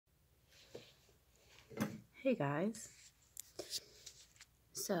Hey guys,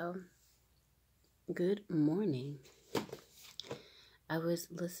 so good morning. I was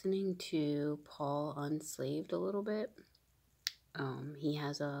listening to Paul Unslaved a little bit. He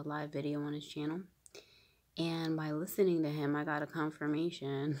has a live video on his channel, and by listening to him, I got a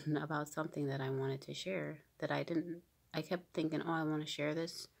confirmation about something that I wanted to share that I didn't. I kept thinking, oh, I want to share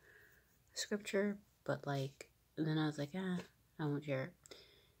this scripture, but then I was like, I won't share it.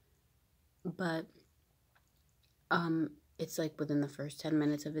 But it's like within the first 10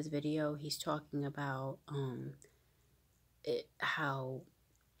 minutes of his video, he's talking about how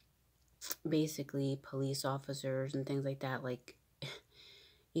basically police officers and things like that,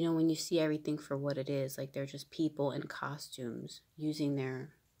 when you see everything for what it is, like they're just people in costumes using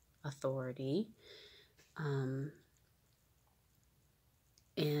their authority. And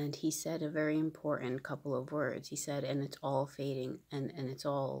he said a very important couple of words. He said, and it's all fading, and it's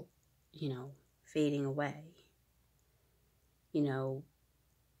all, fading away.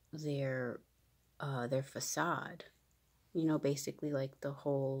 Their facade, basically like the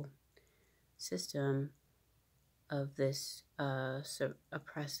whole system of this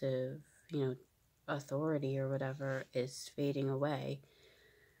oppressive, authority or whatever is fading away.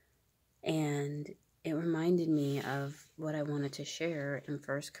 And it reminded me of what I wanted to share in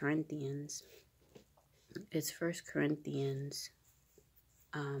 1 Corinthians. It's 1 Corinthians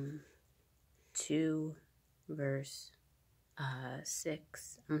 2 verse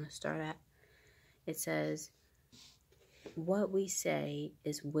 6. I'm going to start at. It says, "What we say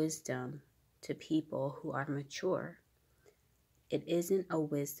is wisdom to people who are mature. It isn't a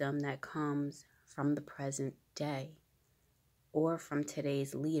wisdom that comes from the present day or from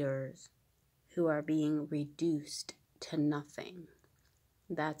today's leaders who are being reduced to nothing."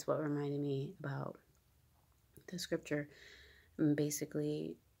 That's what reminded me about the scripture. And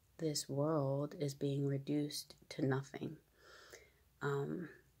basically, this world is being reduced to nothing.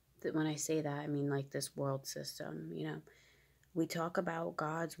 When I say that, I mean like this world system, We talk about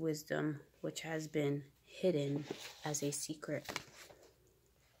God's wisdom, which has been hidden as a secret.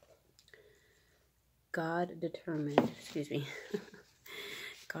 God determined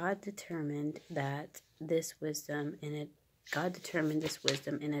this wisdom in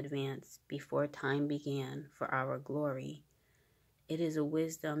advance before time began for our glory. It is a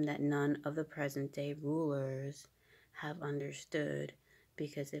wisdom that none of the present day rulers have understood,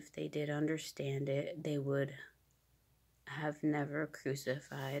 because if they did understand it, they would have never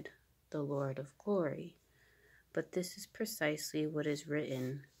crucified the Lord of glory. But this is precisely what is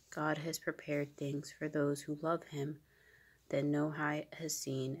written: God has prepared things for those who love him that no eye has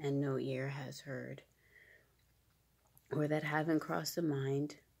seen and no ear has heard, or that haven't crossed the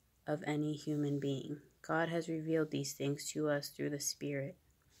mind of any human being. God has revealed these things to us through the Spirit.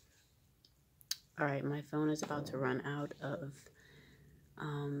 All right, my phone is about to run out of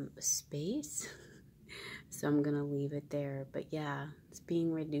space, so I'm going to leave it there. But yeah, it's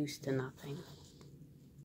being reduced to nothing.